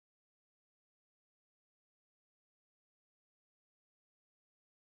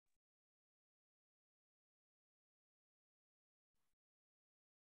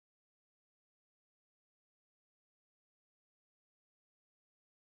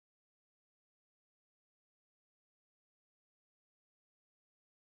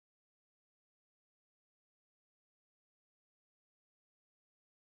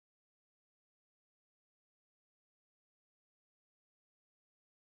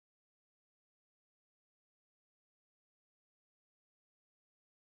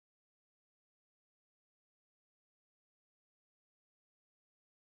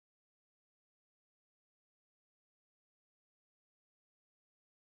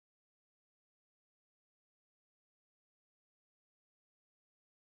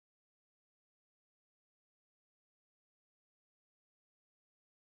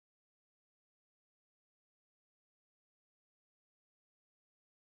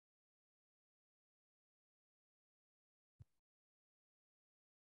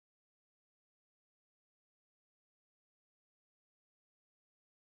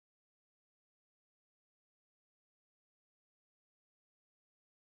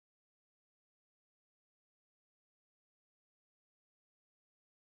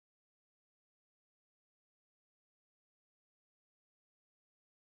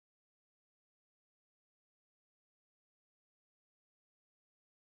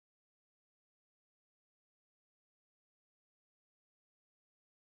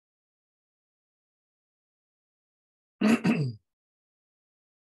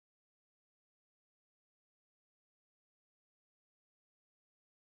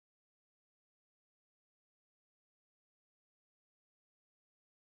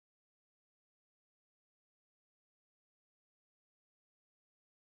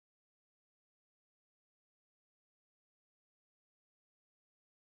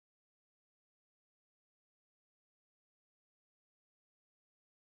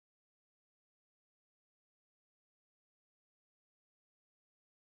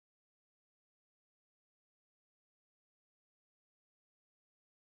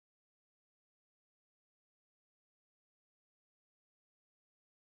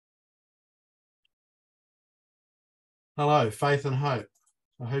Hello, Faith and Hope.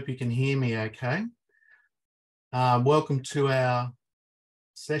 I hope you can hear me okay. Welcome to our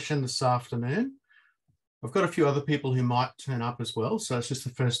session this afternoon. I've got a few other people who might turn up as well, so it's just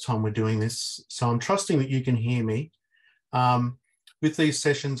the first time we're doing this. So I'm trusting that you can hear me. With these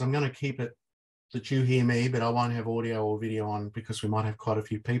sessions, I'm going to keep it that you hear me, but I won't have audio or video on because we might have quite a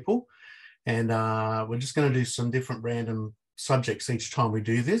few people. And we're just going to do some different random subjects each time we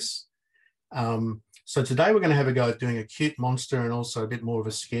do this. So today we're going to have a go at doing a cute monster and also a bit more of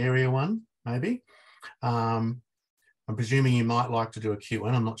a scarier one, maybe. I'm presuming you might like to do a cute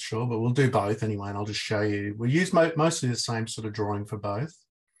one. I'm not sure, but we'll do both anyway, and I'll just show you. We'll use mostly the same sort of drawing for both.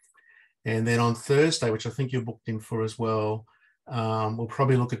 And then on Thursday, which I think you're booked in for as well, we'll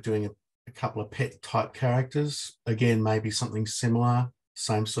probably look at doing a couple of pet type characters. Again, maybe something similar,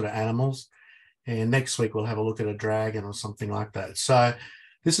 same sort of animals. And next week we'll have a look at a dragon or something like that. So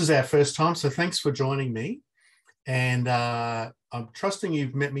this is our first time, so thanks for joining me. And I'm trusting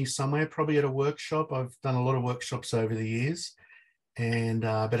you've met me somewhere, probably at a workshop. I've done a lot of workshops over the years. And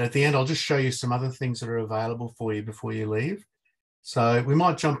but at the end, I'll just show you some other things that are available for you before you leave. So we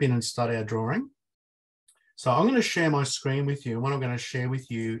might jump in and start our drawing. So I'm going to share my screen with you. And what I'm going to share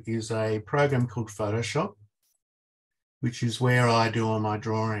with you is a program called Photoshop, which is where I do all my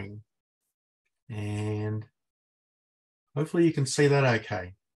drawing. And hopefully you can see that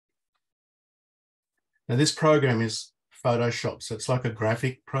okay. Now this program is Photoshop, so it's like a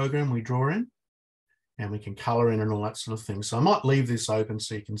graphic program we draw in and we can color in and all that sort of thing. So I might leave this open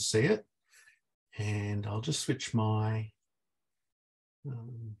so you can see it. And I'll just switch my,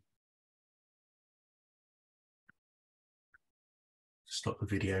 stop the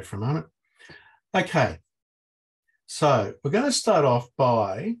video for a moment. Okay, so we're going to start off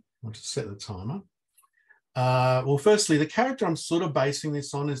by, I'll just set the timer. Well, firstly, the character I'm sort of basing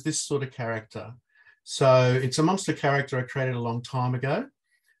this on is this sort of character. So it's a monster character I created a long time ago.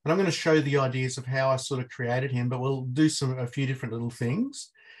 And I'm going to show the ideas of how I sort of created him, but we'll do a few different little things.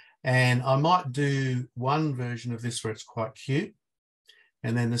 And I might do one version of this where it's quite cute.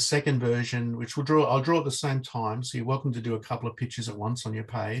 And then the second version, which I'll draw at the same time. So you're welcome to do a couple of pictures at once on your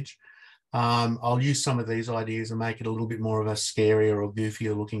page. I'll use some of these ideas and make it a little bit more of a scarier or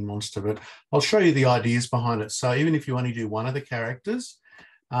goofier looking monster, but I'll show you the ideas behind it. So even if you only do one of the characters,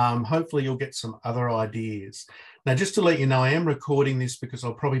 hopefully you'll get some other ideas. Now, just to let you know, I am recording this because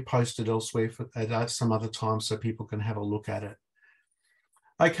I'll probably post it elsewhere at some other time so people can have a look at it.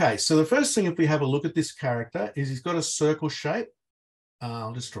 Okay, so the first thing, if we have a look at this character, is he's got a circle shape.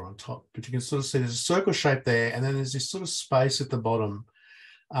 I'll just draw on top, but you can sort of see there's a circle shape there, and then there's this sort of space at the bottom.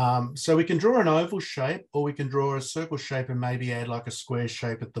 So we can draw an oval shape, or we can draw a circle shape and maybe add like a square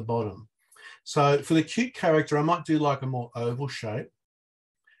shape at the bottom. So for the cute character, I might do like a more oval shape.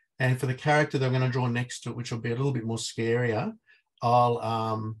 And for the character that I'm going to draw next to it, which will be a little bit more scarier,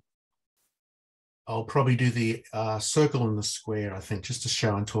 I'll probably do the circle and the square, I think, just to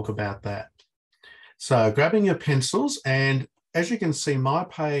show and talk about that. So grabbing your pencils, and as you can see, my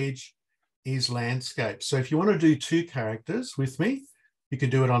page is landscape. So if you want to do two characters with me, you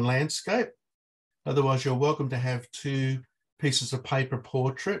could do it on landscape. Otherwise, you're welcome to have two pieces of paper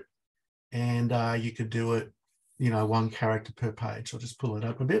portrait, and you could do it, one character per page. I'll just pull it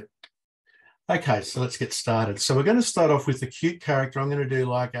up a bit. Okay, so let's get started. So we're going to start off with the cute character. I'm going to do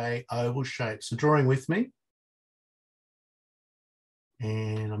like a oval shape. So drawing with me.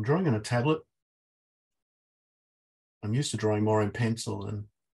 And I'm drawing on a tablet. I'm used to drawing more in pencil than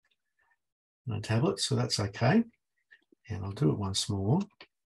on a tablet, so that's okay. And I'll do it once more.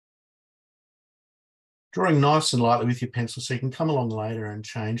 Drawing nice and lightly with your pencil so you can come along later and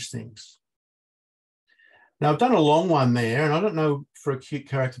change things. Now, I've done a long one there, and I don't know for a cute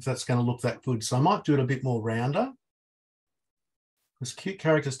character if that's going to look that good, so I might do it a bit more rounder, because cute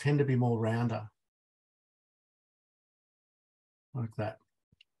characters tend to be more rounder. Like that.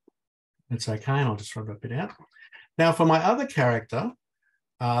 It's okay, and I'll just rub that bit out. Now, for my other character,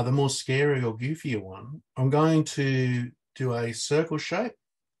 the more scary or goofier one, I'm going to do a circle shape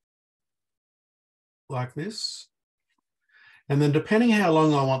like this. And then depending how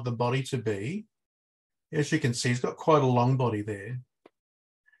long I want the body to be, as you can see, he's got quite a long body there.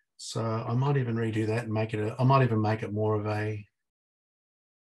 So I might even redo that and make it, I might even make it more of a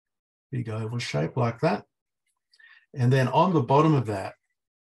big oval shape like that. And then on the bottom of that,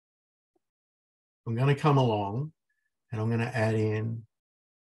 I'm going to come along and I'm going to add in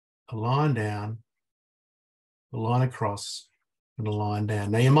a line down, a line across, and a line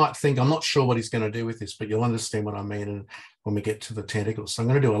down. Now you might think, I'm not sure what he's going to do with this, but you'll understand what I mean when we get to the tentacles. So I'm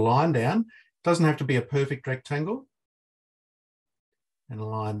going to do a line down. It doesn't have to be a perfect rectangle. And a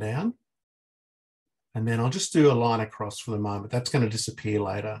line down. And then I'll just do a line across for the moment. That's going to disappear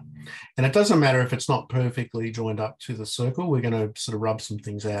later. And it doesn't matter if it's not perfectly joined up to the circle. We're going to sort of rub some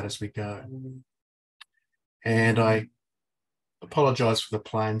things out as we go. And I apologize for the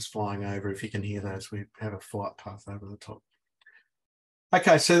planes flying over. If you can hear those, we have a flight path over the top.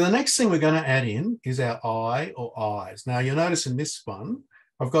 Okay, so the next thing we're going to add in is our eye or eyes. Now you'll notice in this one,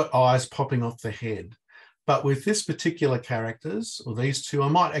 I've got eyes popping off the head. But with this particular characters, or these two, I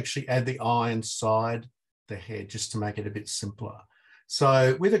might actually add the eye inside the head just to make it a bit simpler.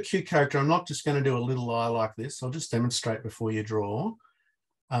 So with a Q character, I'm not just going to do a little eye like this. I'll just demonstrate before you draw.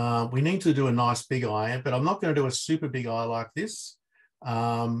 We need to do a nice big eye, but I'm not going to do a super big eye like this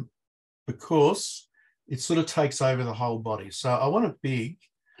because it sort of takes over the whole body. So I want it big,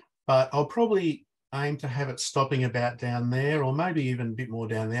 but I'll probably aim to have it stopping about down there, or maybe even a bit more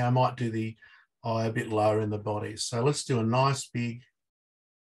down there. I might do the eye a bit lower in the body. So let's do a nice big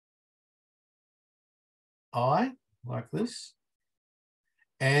eye like this.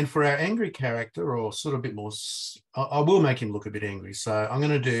 And for our angry character, or sort of a bit more, I will make him look a bit angry. So I'm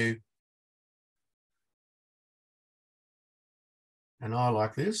going to do an eye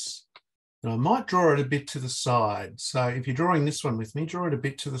like this. And I might draw it a bit to the side. So if you're drawing this one with me, draw it a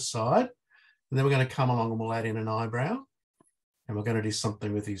bit to the side. And then we're going to come along and we'll add in an eyebrow. And we're going to do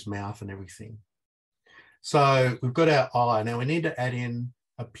something with his mouth and everything. So we've got our eye. Now we need to add in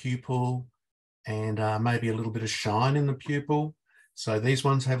a pupil and maybe a little bit of shine in the pupil. So these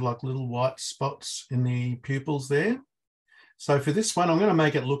ones have like little white spots in the pupils there. So for this one, I'm going to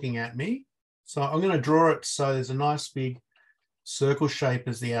make it looking at me. So I'm going to draw it so there's a nice big circle shape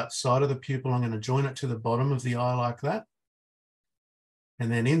as the outside of the pupil. I'm going to join it to the bottom of the eye like that.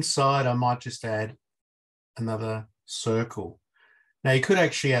 And then inside, I might just add another circle. Now you could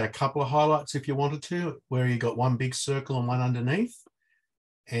actually add a couple of highlights if you wanted to, where you got one big circle and one underneath.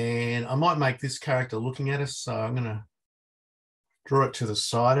 And I might make this character looking at us. So I'm going to draw it to the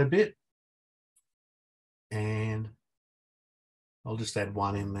side a bit. And I'll just add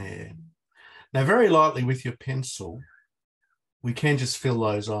one in there. Now, very lightly with your pencil, we can just fill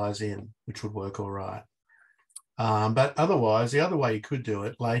those eyes in, which would work all right. But otherwise, the other way you could do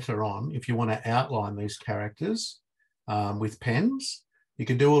it later on, if you want to outline these characters with pens, you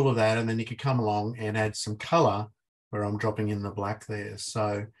could do all of that, and then you could come along and add some color where I'm dropping in the black there.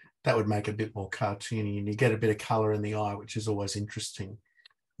 So that would make it a bit more cartoony, and you get a bit of color in the eye, which is always interesting.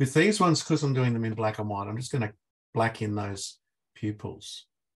 With these ones, because I'm doing them in black and white, I'm just going to black in those pupils.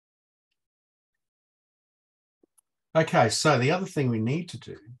 Okay, so the other thing we need to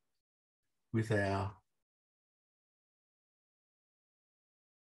do with our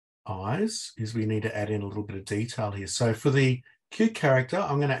eyes is we need to add in a little bit of detail here. So for the cute character,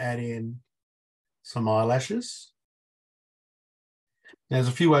 I'm going to add in some eyelashes. Now, there's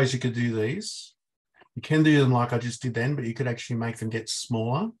a few ways you could do these. You can do them like I just did then, but you could actually make them get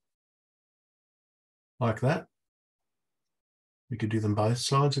smaller like that. You could do them both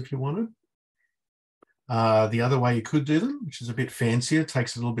sides if you wanted. The other way you could do them, which is a bit fancier,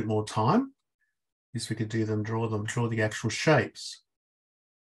 takes a little bit more time, is we could do them, draw the actual shapes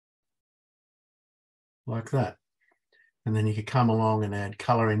like that. And then you could come along and add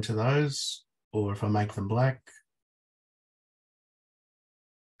color into those, or if I make them black,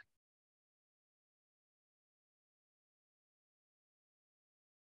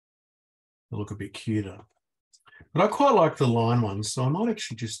 they'll look a bit cuter. But I quite like the line ones, so I might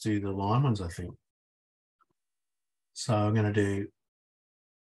actually just do the line ones, I think. So I'm going to do,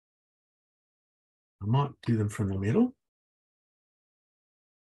 I might do them from the middle.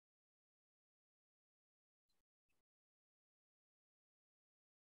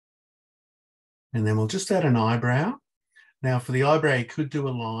 And then we'll just add an eyebrow. Now for the eyebrow, you could do a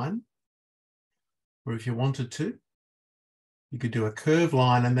line, or if you wanted to, you could do a curved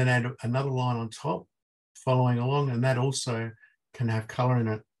line and then add another line on top, following along, and that also can have color in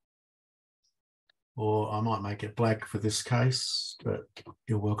it or I might make it black for this case, but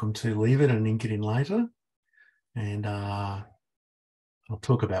you're welcome to leave it and ink it in later. And I'll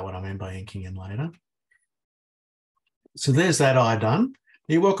talk about what I mean by inking in later. So there's that eye done.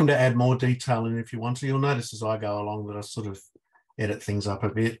 You're welcome to add more detail in if you want to. You'll notice as I go along that I sort of edit things up a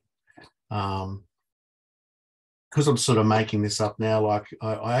bit. Because I'm sort of making this up now, like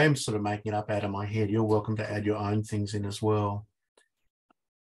I am sort of making it up out of my head. You're welcome to add your own things in as well.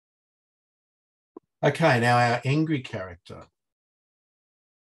 Okay, now our angry character.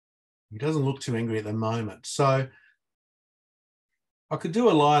 He doesn't look too angry at the moment. So I could do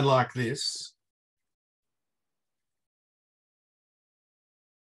a line like this.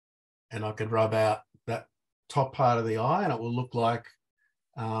 And I could rub out that top part of the eye and it will look like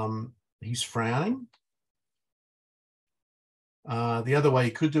he's frowning. The other way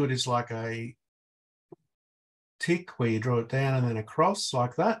you could do it is like a tick where you draw it down and then across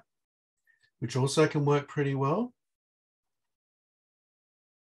like that, which also can work pretty well.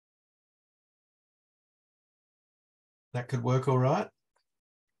 That could work all right.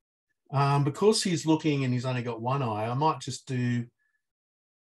 Because he's looking and he's only got one eye, I might just do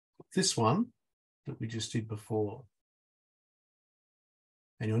this one that we just did before.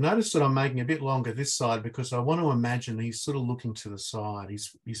 And you'll notice that I'm making a bit longer this side because I want to imagine he's sort of looking to the side.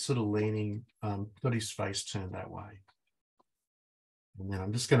 He's sort of leaning, got his face turned that way. And then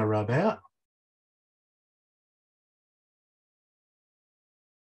I'm just going to rub out.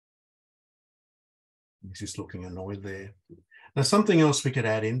 He's just looking annoyed there. Now, something else we could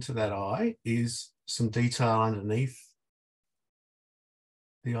add into that eye is some detail underneath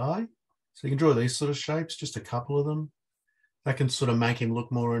the eye. So you can draw these sort of shapes, just a couple of them. That can sort of make him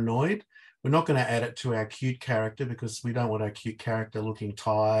look more annoyed. We're not going to add it to our cute character because we don't want our cute character looking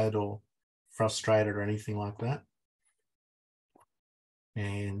tired or frustrated or anything like that.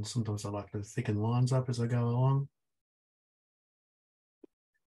 And sometimes I like to thicken lines up as I go along.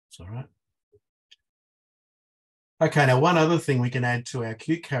 It's all right. Okay, now one other thing we can add to our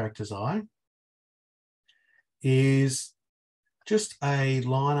cute character's eye is just a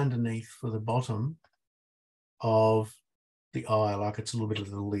line underneath for the bottom of the eye, like it's a little bit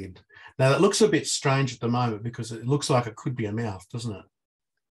of the lid. Now that looks a bit strange at the moment because it looks like it could be a mouth, doesn't it?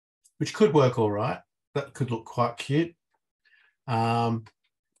 Which could work all right. That could look quite cute.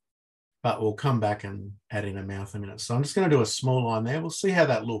 But we'll come back and add in a mouth in a minute. So I'm just going to do a small line there. We'll see how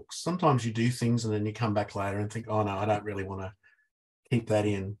that looks. Sometimes you do things and then you come back later and think, oh no, I don't really want to keep that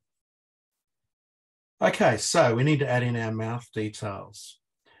in. Okay, so we need to add in our mouth details.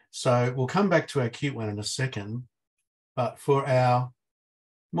 So we'll come back to our cute one in a second. But for our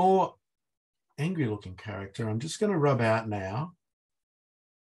more angry looking character, I'm just going to rub out now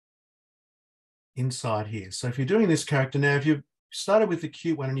inside here. So if you're doing this character now, if you've started with the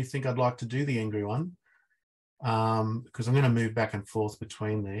cute one and you think I'd like to do the angry one, because I'm going to move back and forth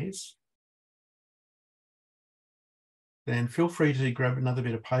between these, then feel free to grab another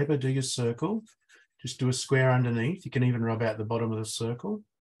bit of paper, do your circle, just do a square underneath. You can even rub out the bottom of the circle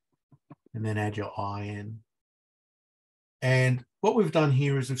and then add your eye in. And what we've done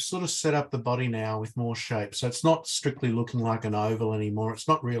here is we've sort of set up the body now with more shape. So it's not strictly looking like an oval anymore. It's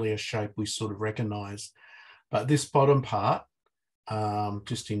not really a shape we sort of recognize. But this bottom part,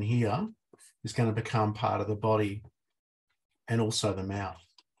 just in here, is going to become part of the body and also the mouth.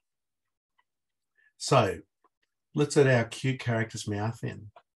 So let's add our cute character's mouth in.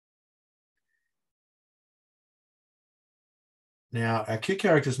 Now, our cute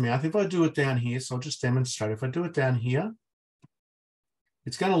character's mouth, if I do it down here, so I'll just demonstrate. If I do it down here,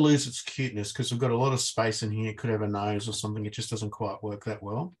 it's going to lose its cuteness because we've got a lot of space in here. It could have a nose or something. It just doesn't quite work that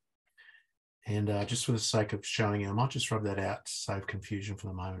well. And just for the sake of showing you, I might just rub that out to save confusion for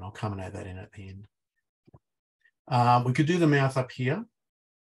the moment. I'll come and add that in at the end. We could do the mouth up here,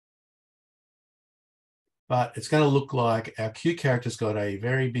 but it's going to look like our cute character's got a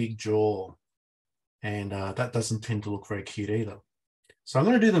very big jaw, and that doesn't tend to look very cute either. So I'm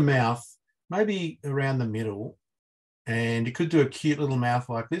going to do the mouth maybe around the middle, and you could do a cute little mouth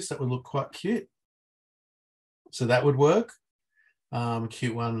like this. That would look quite cute. So that would work. A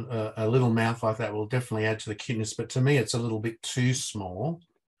cute one, a little mouth like that will definitely add to the cuteness, but to me, it's a little bit too small.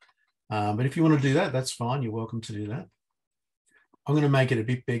 But if you want to do that, that's fine. You're welcome to do that. I'm going to make it a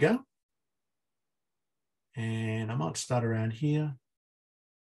bit bigger. And I might start around here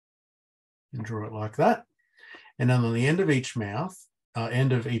and draw it like that. And then on the end of each mouth,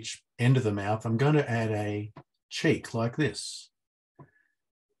 end of the mouth, I'm going to add a cheek like this.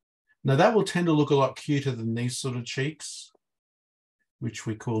 Now that will tend to look a lot cuter than these sort of cheeks, which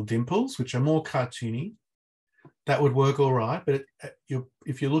we call dimples, which are more cartoony. that would work all right. But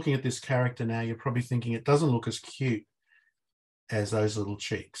if you're looking at this character now, you're probably thinking it doesn't look as cute as those little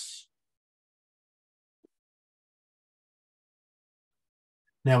cheeks.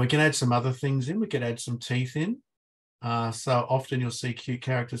 Now we can add some other things in. We could add some teeth in. So often you'll see cute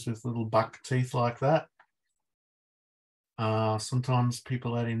characters with little buck teeth like that. Sometimes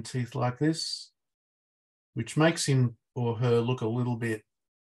people add in teeth like this, which makes him or her look a little bit,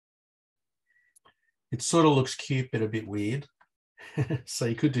 it sort of looks cute, but a bit weird. So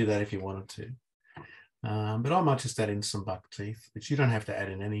you could do that if you wanted to. But I might just add in some buck teeth, but you don't have to add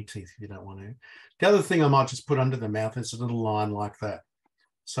in any teeth if you don't want to. The other thing I might just put under the mouth is a little line like that.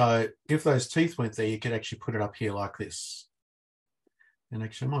 So if those teeth weren't there, you could actually put it up here like this. And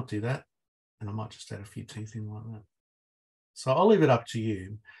actually I might do that. And I might just add a few teeth in like that. So I'll leave it up to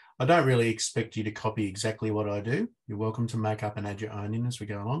you. I don't really expect you to copy exactly what I do. You're welcome to make up and add your own in as we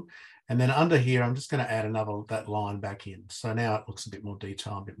go along. And then under here, I'm just going to add that line back in. So now it looks a bit more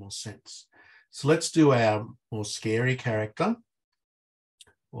detail, a bit more sense. So let's do our more scary character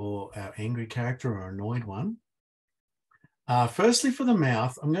or our angry character or annoyed one. Firstly, for the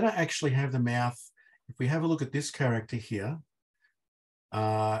mouth, I'm going to actually have the mouth, if we have a look at this character here,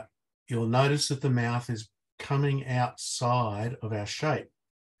 you'll notice that the mouth is coming outside of our shape,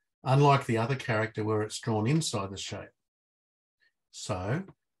 unlike the other character where it's drawn inside the shape. So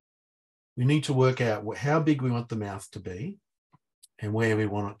we need to work out how big we want the mouth to be and where we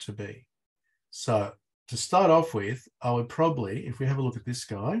want it to be. So to start off with, I would probably, if we have a look at this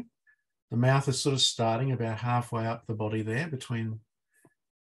guy, the mouth is sort of starting about halfway up the body there, between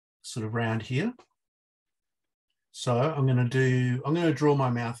sort of round here. So I'm going to draw my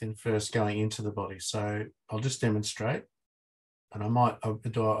mouth in first going into the body. So I'll just demonstrate. And I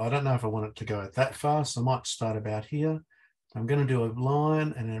don't know if I want it to go that far, so I might start about here. I'm going to do a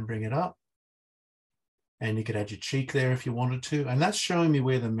line and then bring it up. And you could add your cheek there if you wanted to. And that's showing me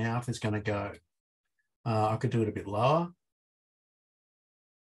where the mouth is going to go. I could do it a bit lower.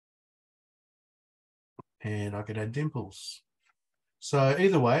 And I could add dimples. So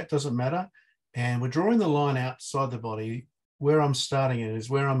either way, it doesn't matter. And we're drawing the line outside the body. Where I'm starting it is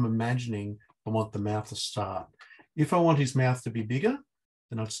where I'm imagining I want the mouth to start. If I want his mouth to be bigger,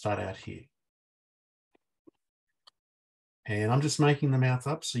 then I'd start out here. And I'm just making the mouth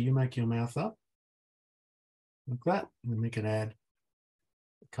up, so you make your mouth up like that. And then we can add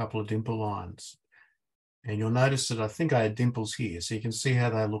a couple of dimple lines. And you'll notice that I think I had dimples here, so you can see how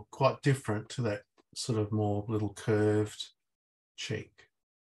they look quite different to that sort of more little curved cheek.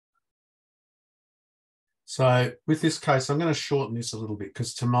 So with this case, I'm going to shorten this a little bit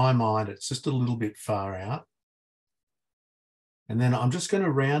because to my mind, it's just a little bit far out. And then I'm just going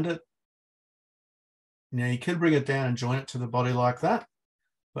to round it. Now you could bring it down and join it to the body like that.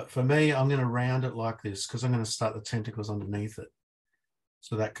 But for me, I'm going to round it like this because I'm going to start the tentacles underneath it.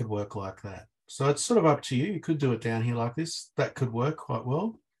 So that could work like that. So it's sort of up to you. You could do it down here like this. That could work quite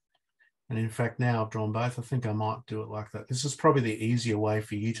well. And in fact, now I've drawn both. I think I might do it like that. This is probably the easier way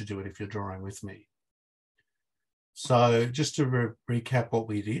for you to do it if you're drawing with me. So just to recap what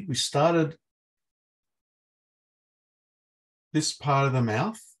we did, we started this part of the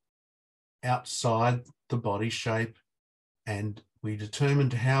mouth outside the body shape, and we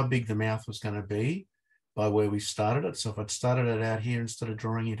determined how big the mouth was going to be by where we started it. So if I'd started it out here instead of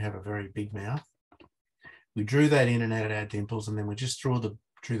drawing, you'd have a very big mouth. We drew that in and added our dimples, and then we just drew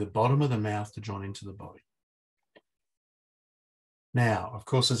the bottom of the mouth to join into the body. Now, of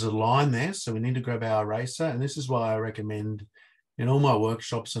course, there's a line there, so we need to grab our eraser, and this is why I recommend in all my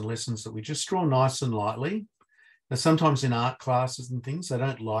workshops and lessons that we just draw nice and lightly. Now, sometimes in art classes and things, they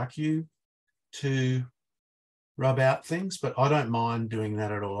don't like you to rub out things, but I don't mind doing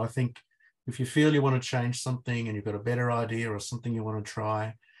that at all. I think if you feel you want to change something and you've got a better idea or something you want to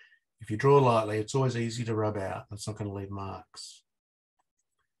try, if you draw lightly, it's always easy to rub out. It's not going to leave marks.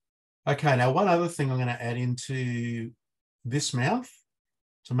 Okay, now one other thing I'm going to add into this mouth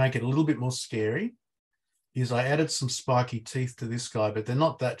to make it a little bit more scary is I added some spiky teeth to this guy, but they're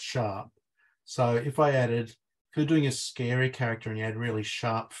not that sharp. So if you're doing a scary character and you add really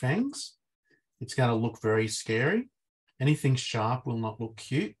sharp fangs, it's going to look very scary. Anything sharp will not look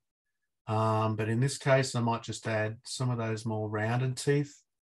cute. But in this case, I might just add some of those more rounded teeth.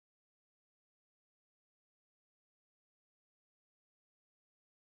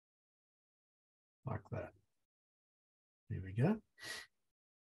 Like that. There we go.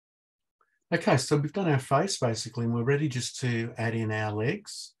 Okay, so we've done our face basically, and we're ready just to add in our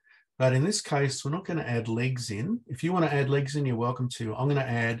legs. But in this case, we're not going to add legs in. If you want to add legs in, you're welcome to. I'm going to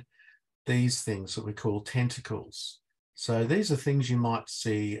add these things that we call tentacles. So these are things you might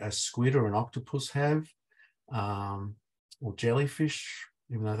see a squid or an octopus have. or jellyfish,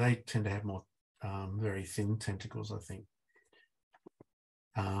 even though they tend to have more very thin tentacles, I think.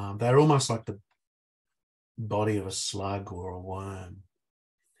 They're almost like the body of a slug or a worm.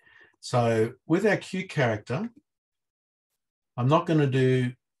 So with our cute character, I'm not going to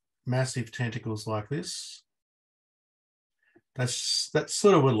do massive tentacles like this. That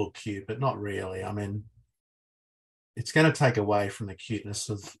sort of will look cute, but not really. I mean, it's going to take away from the cuteness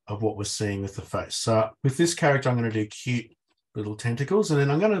of what we're seeing with the face. So with this character, I'm going to do cute little tentacles, and then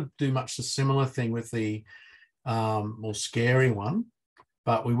I'm going to do much the similar thing with the more scary one,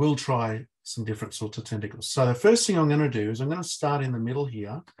 but we will try some different sorts of tentacles. So the first thing I'm going to do is I'm going to start in the middle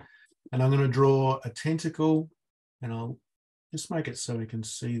here, and I'm going to draw a tentacle, and I'll just make it so we can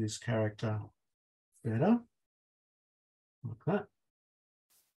see this character better, like that.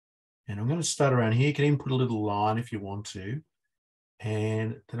 And I'm going to start around here. You can even put a little line if you want to.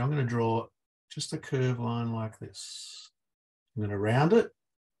 And then I'm going to draw just a curved line like this. I'm going to round it,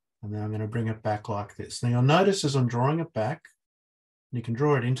 and then I'm going to bring it back like this. Now you'll notice as I'm drawing it back, you can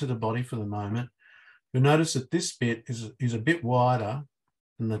draw it into the body for the moment, you'll notice that this bit is a bit wider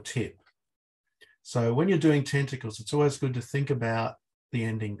than the tip. So when you're doing tentacles, it's always good to think about the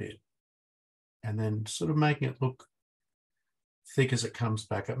ending bit and then sort of making it look thick as it comes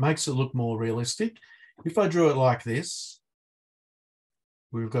back. It makes it look more realistic. If I drew it like this,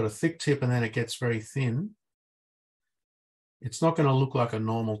 we've got a thick tip and then it gets very thin. It's not going to look like a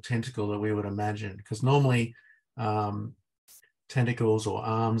normal tentacle that we would imagine, because normally tentacles or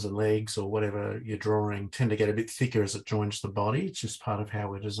arms and legs or whatever you're drawing tend to get a bit thicker as it joins the body. It's just part of how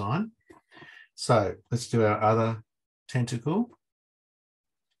we're designed. So let's do our other tentacle.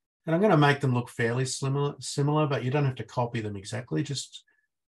 And I'm going to make them look fairly similar, but you don't have to copy them exactly. Just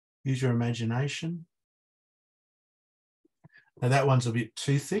use your imagination. Now that one's a bit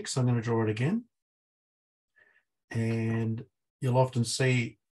too thick, so I'm going to draw it again. And you'll often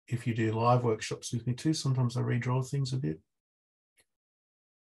see, if you do live workshops with me too, sometimes I redraw things a bit.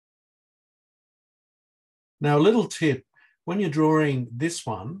 Now, a little tip, when you're drawing this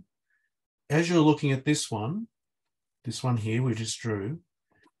one, as you're looking at this one here we just drew,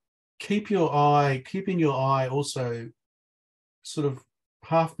 keep in your eye also sort of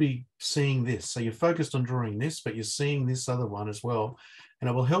half be seeing this. So you're focused on drawing this, but you're seeing this other one as well. And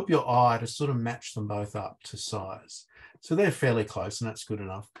it will help your eye to sort of match them both up to size. So they're fairly close, and that's good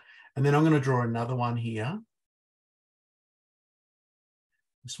enough. And then I'm going to draw another one here.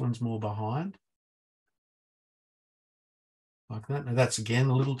 This one's more behind, like that. Now that's again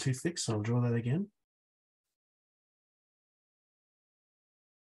a little too thick, so I'll draw that again.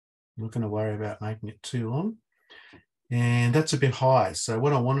 I'm not going to worry about making it too long. And that's a bit high. So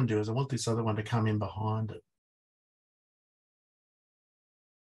what I want to do is I want this other one to come in behind it.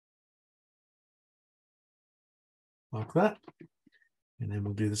 Like that. And then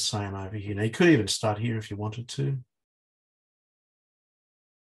we'll do the same over here. Now you could even start here if you wanted to.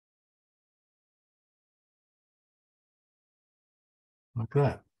 Like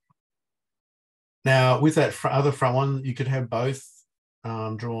that. Now with that other front one, you could have both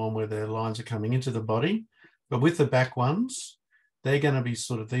drawn where the lines are coming into the body. But with the back ones, they're going to be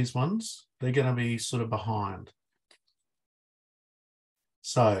sort of, these ones, they're going to be sort of behind.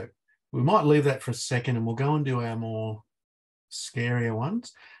 So we might leave that for a second and we'll go and do our more scarier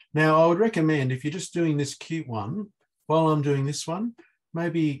ones. Now, I would recommend, if you're just doing this cute one, while I'm doing this one,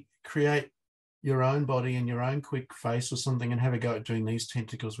 maybe create your own body and your own quick face or something and have a go at doing these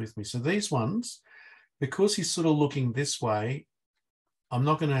tentacles with me. So these ones, because he's sort of looking this way, I'm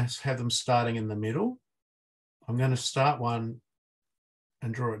not going to have them starting in the middle. I'm going to start one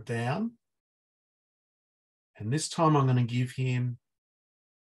and draw it down. And this time I'm going to give him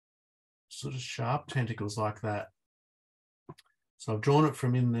sort of sharp tentacles like that. So I've drawn it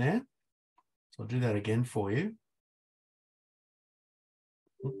from in there. So I'll do that again for you.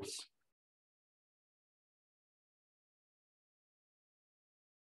 Oops.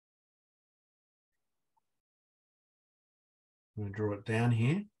 I'm going to draw it down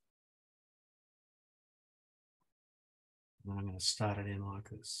here. And I'm going to start it in like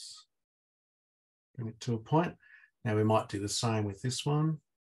this. Bring it to a point. Now we might do the same with this one.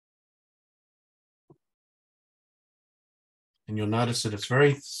 And you'll notice that it's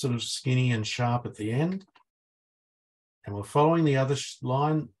very sort of skinny and sharp at the end. And we're following the other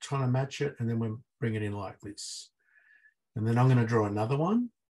line, trying to match it, and then we'll bring it in like this. And then I'm going to draw another one.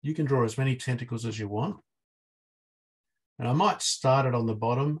 You can draw as many tentacles as you want. And I might start it on the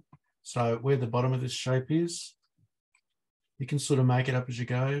bottom. So where the bottom of this shape is, you can sort of make it up as you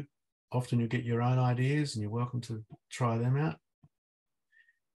go. Often you'll get your own ideas and you're welcome to try them out.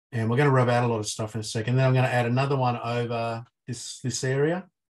 And we're going to rub out a lot of stuff in a second. Then I'm going to add another one over this area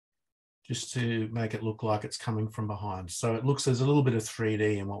just to make it look like it's coming from behind. So it looks, there's a little bit of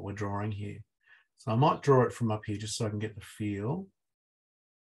 3D in what we're drawing here. So I might draw it from up here just so I can get the feel.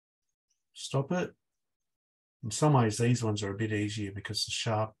 Stop it. In some ways, these ones are a bit easier because the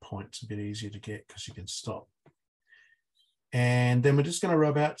sharp point's a bit easier to get because you can stop. And then we're just going to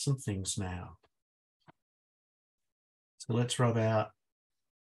rub out some things now. So let's rub out.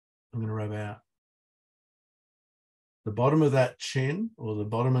 I'm going to rub out the bottom of that chin or the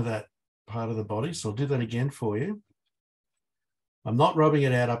bottom of that part of the body. So I'll do that again for you. I'm not rubbing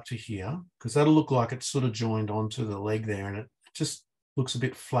it out up to here because that'll look like it's sort of joined onto the leg there, and it just looks a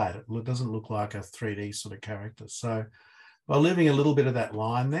bit flat. It doesn't look like a 3D sort of character. So by leaving a little bit of that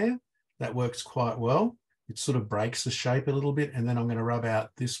line there, that works quite well. It sort of breaks the shape a little bit. And then I'm going to rub out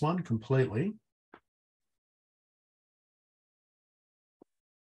this one completely.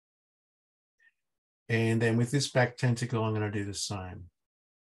 And then with this back tentacle, I'm going to do the same.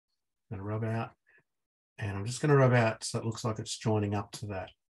 I'm going to rub out, and I'm just going to rub out so it looks like it's joining up to that.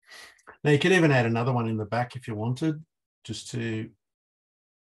 Now you could even add another one in the back if you wanted, just to,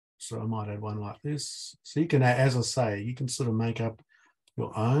 so I might add one like this. So you can, as I say, you can sort of make up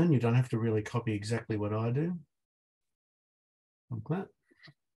your own. You don't have to really copy exactly what I do. Like that.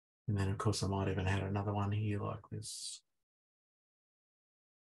 And then of course I might even add another one here like this.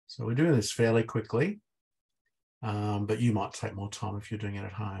 So we're doing this fairly quickly, but you might take more time if you're doing it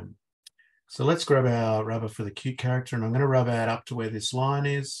at home. So let's grab our rubber for the cute character, and I'm going to rub out up to where this line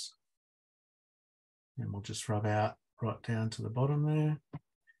is. And we'll just rub out right down to the bottom there.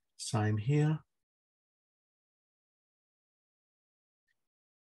 Same here.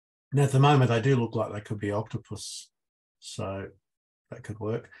 Now at the moment they do look like they could be octopus, so that could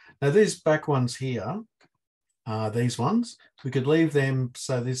work. Now these back ones here, these ones, we could leave them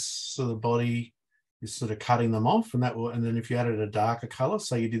so this sort of body is sort of cutting them off, and that will, and then if you added a darker color,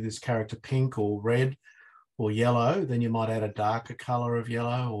 so you did this character pink or red or yellow, then you might add a darker color of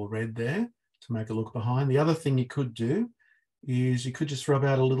yellow or red there to make it look behind. The other thing you could do is you could just rub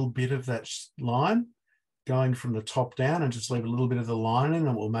out a little bit of that line going from the top down and just leave a little bit of the line in,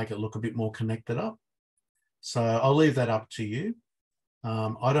 and we'll make it look a bit more connected up. So I'll leave that up to you.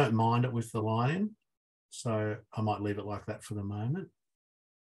 I don't mind it with the line in, so I might leave it like that for the moment.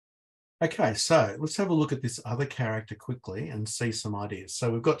 Okay, so let's have a look at this other character quickly and see some ideas. So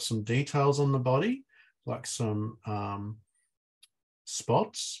we've got some details on the body, like some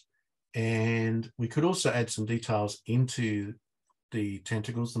spots, and we could also add some details into the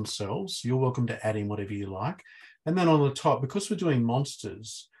tentacles themselves. You're welcome to add in whatever you like. And then on the top, because we're doing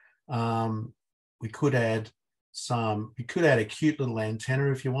monsters, we could add a cute little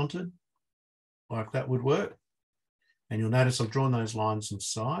antenna if you wanted, like that would work. And you'll notice I've drawn those lines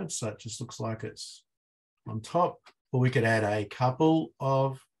inside, so it just looks like it's on top. Or we could add a couple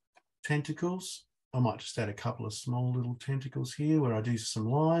of tentacles. I might just add a couple of small little tentacles here where I do some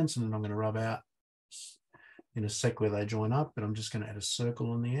lines, and then I'm going to rub out in a sec where they join up, but I'm just going to add a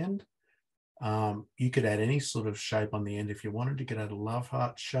circle on the end. You could add any sort of shape on the end if you wanted. You could add a love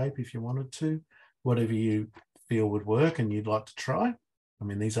heart shape if you wanted to, whatever you feel would work and you'd like to try. I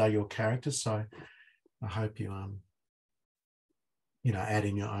mean, these are your characters, so I hope you add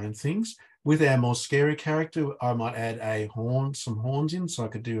in your own things. With our more scary character, I might add some horns in, so I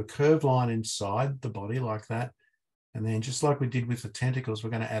could do a curved line inside the body like that. And then just like we did with the tentacles, we're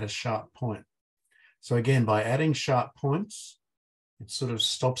going to add a sharp point. So again, by adding sharp points, it sort of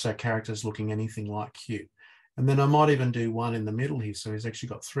stops our characters looking anything like cute. And then I might even do one in the middle here. So he's actually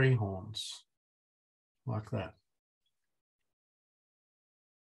got 3 horns like that.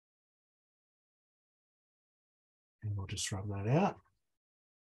 And we'll just rub that out.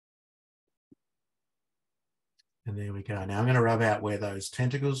 And there we go. Now I'm going to rub out where those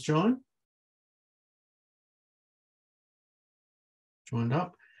tentacles joined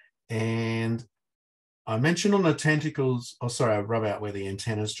up. And I mentioned on the tentacles, I rub out where the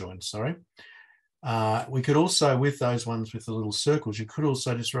antennas joined, sorry. We could also, with those ones with the little circles, you could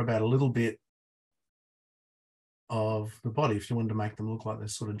also just rub out a little bit of the body if you wanted to make them look like they're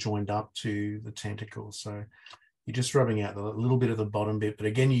sort of joined up to the tentacles. So you're just rubbing out a little bit of the bottom bit, but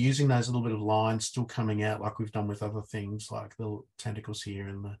again, you're using those little bit of lines still coming out like we've done with other things like the tentacles here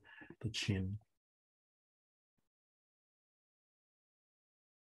and the chin.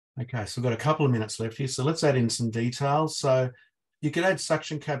 Okay, so we've got a couple of minutes left here. So let's add in some details. So you could add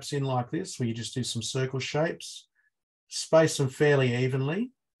suction caps in like this, where you just do some circle shapes, space them fairly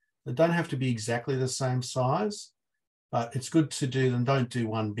evenly. They don't have to be exactly the same size, but it's good to do them. Don't do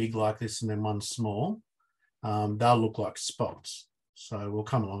one big like this and then one small. They'll look like spots. So we'll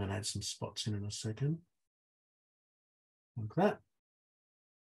come along and add some spots in a second. Like that.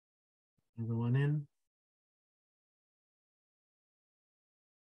 Another one in.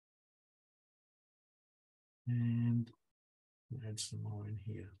 And add some more in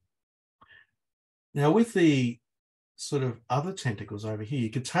here. Now with the sort of other tentacles over here, you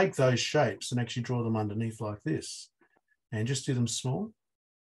could take those shapes and actually draw them underneath like this and just do them small.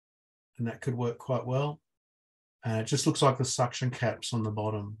 And that could work quite well. It just looks like the suction caps on the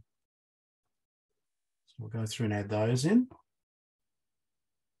bottom. So we'll go through and add those in.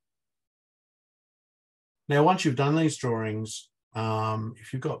 Now, once you've done these drawings,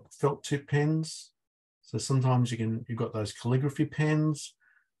 if you've got felt tip pens, so sometimes you've got those calligraphy pens,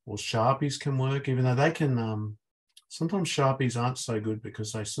 or Sharpies can work, even though they can, sometimes Sharpies aren't so good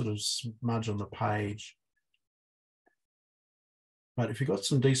because they sort of smudge on the page. But if you've got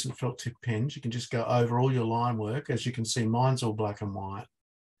some decent felt tip pens, you can just go over all your line work. As you can see, mine's all black and white.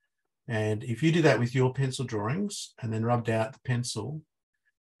 And if you do that with your pencil drawings and then rubbed out the pencil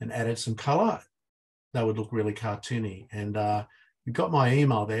and added some color, that would look really cartoony. And you've got my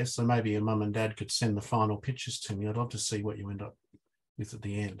email there, so maybe your mum and dad could send the final pictures to me. I'd love to see what you end up with at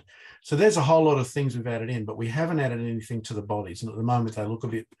the end. So there's a whole lot of things we've added in, but we haven't added anything to the bodies. And at the moment, they look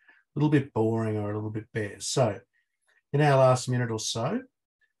a little bit boring or a little bit bare. So in our last minute or so,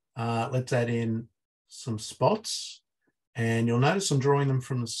 let's add in some spots. And you'll notice I'm drawing them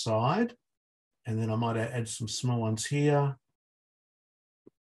from the side. And then I might add some small ones here.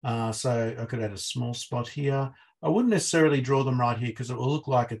 So I could add a small spot here. I wouldn't necessarily draw them right here because it will look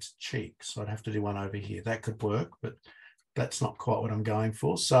like it's a cheek. So I'd have to do one over here. That could work, but that's not quite what I'm going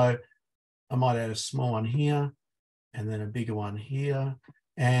for. So I might add a small one here and then a bigger one here.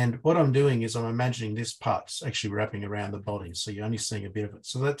 And what I'm doing is I'm imagining this part's actually wrapping around the body. So you're only seeing a bit of it.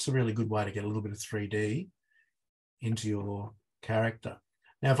 So that's a really good way to get a little bit of 3D into your character.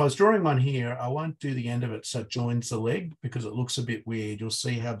 Now, if I was drawing one here, I won't do the end of it so it joins the leg because it looks a bit weird. You'll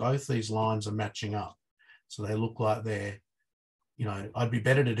see how both these lines are matching up. So they look like they're, you know, I'd be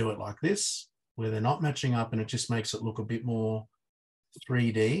better to do it like this, where they're not matching up and it just makes it look a bit more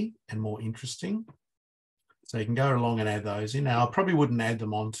 3D and more interesting. So you can go along and add those in. Now, I probably wouldn't add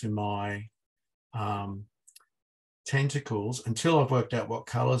them onto my tentacles until I've worked out what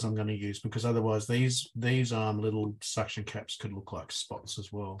colors I'm going to use, because otherwise these little suction caps could look like spots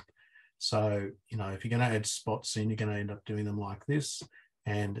as well. So, you know, if you're going to add spots in, you're going to end up doing them like this.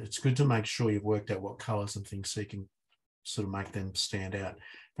 And it's good to make sure you've worked out what colors and things so you can sort of make them stand out.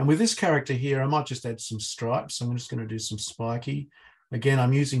 And with this character here, I might just add some stripes. I'm just going to do some spiky. Again,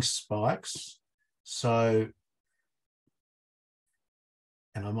 I'm using spikes. So,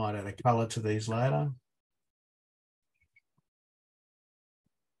 and I might add a color to these later.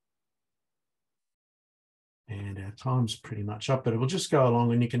 And our time's pretty much up, but it will just go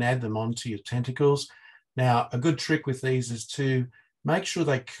along and you can add them onto your tentacles. Now, a good trick with these is to make sure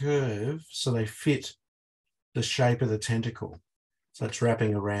they curve so they fit the shape of the tentacle. So it's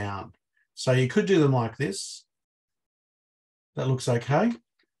wrapping around. So you could do them like this. That looks okay.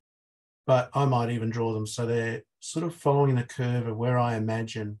 But I might even draw them so they're sort of following the curve of where I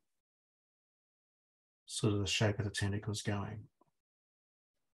imagine sort of the shape of the tentacles going.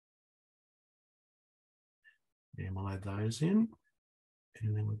 And we'll add those in,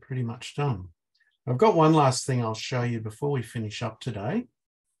 and then we're pretty much done. I've got one last thing I'll show you before we finish up today,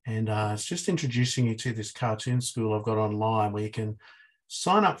 and it's just introducing you to this cartoon school I've got online where you can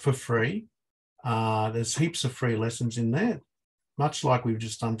sign up for free. There's heaps of free lessons in there, much like we've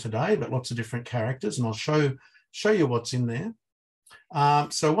just done today, but lots of different characters, and I'll show you what's in there.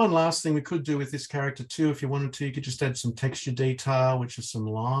 So one last thing we could do with this character too, if you wanted to, you could just add some texture detail, which is some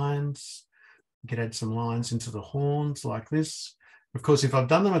lines. You could add some lines into the horns like this. Of course, if I've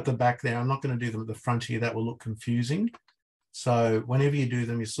done them at the back there, I'm not going to do them at the front here. That will look confusing. So whenever you do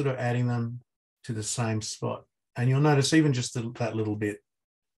them, you're sort of adding them to the same spot. And you'll notice even just that little bit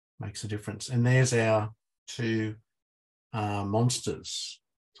makes a difference. And there's our two monsters.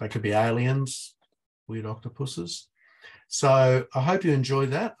 So they could be aliens, weird octopuses. So I hope you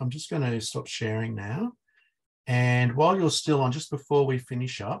enjoyed that. I'm just going to stop sharing now. And while you're still on, just before we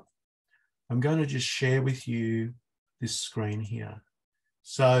finish up, I'm going to just share with you this screen here.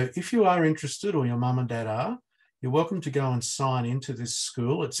 So if you are interested, or your mum and dad are, you're welcome to go and sign into this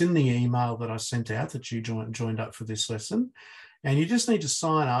school. It's in the email that I sent out that you joined up for this lesson. And you just need to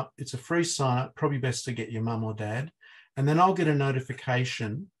sign up. It's a free sign up, probably best to get your mum or dad. And then I'll get a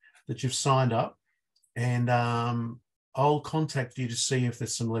notification that you've signed up, and I'll contact you to see if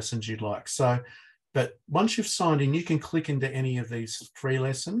there's some lessons you'd like. So, but once you've signed in, you can click into any of these free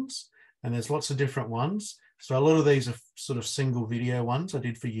lessons, and there's lots of different ones. So a lot of these are sort of single video ones I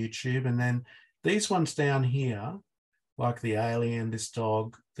did for YouTube. And then these ones down here, like the alien, this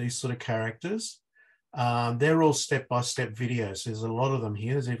dog, these sort of characters, they're all step-by-step videos. There's a lot of them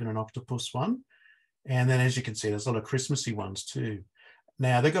here. There's even an octopus one. And then as you can see, there's a lot of Christmassy ones too.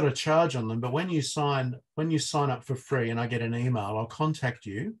 Now they've got a charge on them, but when you sign up for free and I get an email, I'll contact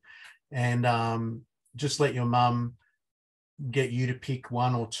you and just let your mum get you to pick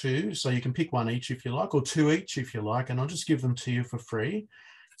one or two. So you can pick one each if you like, or two each if you like, and I'll just give them to you for free.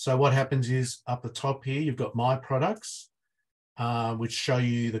 So what happens is up the top here, you've got my products, which show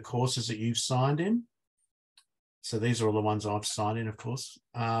you the courses that you've signed in. So these are all the ones I've signed in, of course.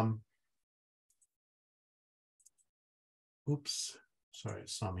 Oops, sorry, it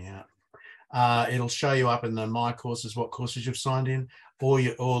signed me out. It'll show you up in the My Courses what courses you've signed in,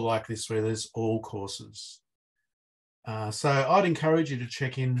 or like this where there's all courses. So I'd encourage you to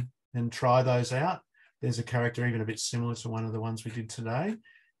check in and try those out. There's a character even a bit similar to one of the ones we did today.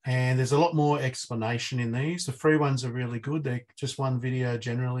 And there's a lot more explanation in these. The free ones are really good. They're just one video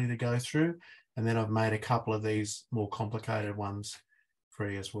generally to go through. And then I've made a couple of these more complicated ones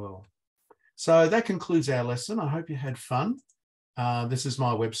free as well. So that concludes our lesson. I hope you had fun. This is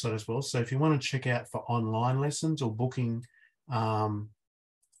my website as well. So if you want to check out for online lessons or booking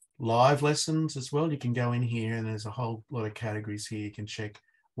live lessons as well, you can go in here and there's a whole lot of categories here. You can check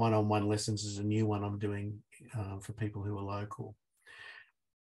one-on-one lessons is a new one I'm doing for people who are local.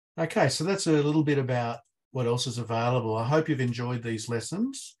 Okay, so that's a little bit about what else is available. I hope you've enjoyed these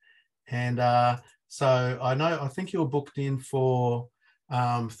lessons. And so I think you're booked in for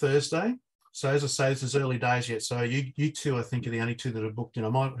Thursday. So as I say, this is early days yet. So you two, I think, are the only two that are booked in. I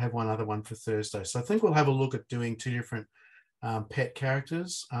might have one other one for Thursday. So I think we'll have a look at doing two different pet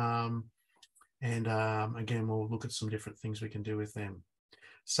characters. Again, we'll look at some different things we can do with them.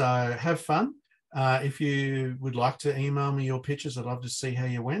 So have fun. If you would like to email me your pictures, I'd love to see how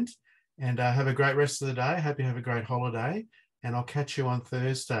you went. And have a great rest of the day. I hope you have a great holiday. And I'll catch you on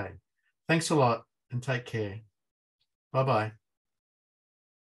Thursday. Thanks a lot and take care. Bye-bye.